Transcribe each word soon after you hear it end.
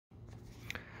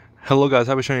Hello guys,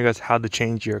 I'll be showing you guys how to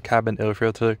change your cabin air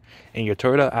filter in your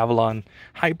Toyota Avalon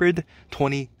Hybrid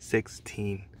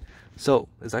 2016. So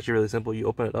it's actually really simple. You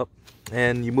open it up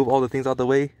and you move all the things out the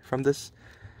way from this,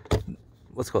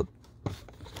 what's it called,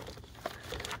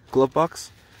 glove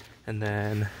box, and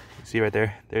then you see right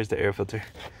there, there's the air filter.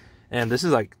 And this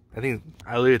is like, I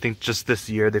literally think just this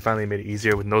year they finally made it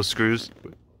easier with no screws.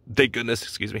 Thank goodness,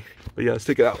 excuse me. But yeah, let's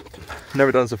take it out.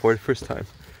 Never done this before, first time.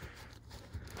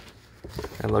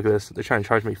 And look at this, they're trying to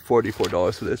charge me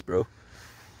 $44 for this, bro.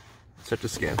 Such a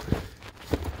scam.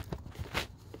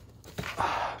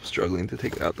 I'm struggling to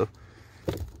take it out though.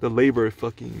 The labor is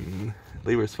fucking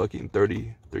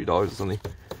 $33 or something.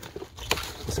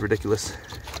 It's ridiculous.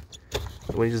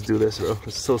 When you just do this, bro,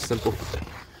 it's so simple.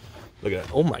 Look at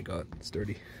that. Oh my god, it's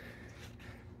dirty.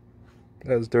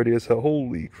 That is dirty as hell.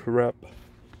 Holy crap.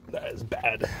 That is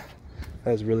bad.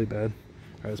 That is really bad.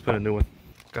 Alright, let's put a new one.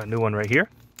 Got a new one right here.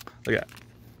 Look at that.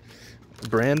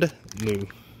 Brand new.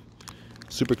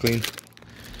 Super clean.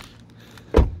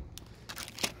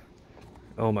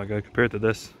 Oh my god, compared to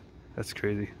this, that's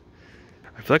crazy.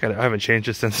 I feel like I haven't changed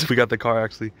it since we got the car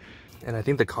actually. And I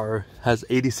think the car has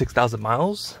 86,000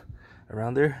 miles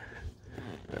around there.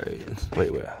 Alright,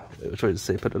 wait, which way does it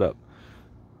say? Put it up.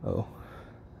 Oh,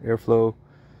 airflow.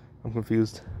 I'm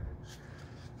confused.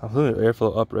 I'm putting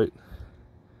airflow up, right?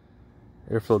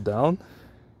 Airflow down?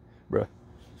 Bruh,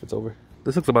 it's over.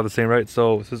 This looks about the same, right?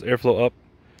 So this is airflow up.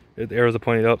 The arrows are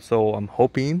pointing up, so I'm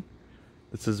hoping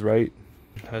this is right.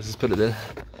 Let's just put it in.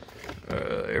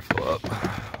 Airflow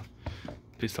up.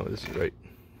 Please tell me this is right.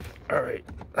 Alright.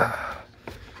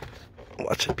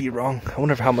 Watch it be wrong. I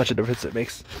wonder how much of a difference it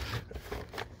makes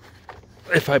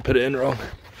if I put it in wrong.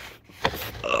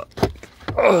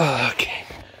 Okay.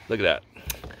 Look at that.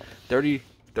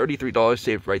 $33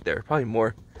 saved right there. Probably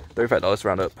more. $35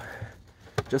 round up.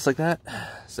 Just like that.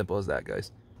 Simple as that,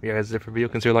 guys. If you guys have a different video,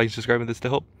 consider liking and subscribing this to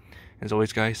help. As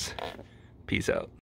always, guys, peace out.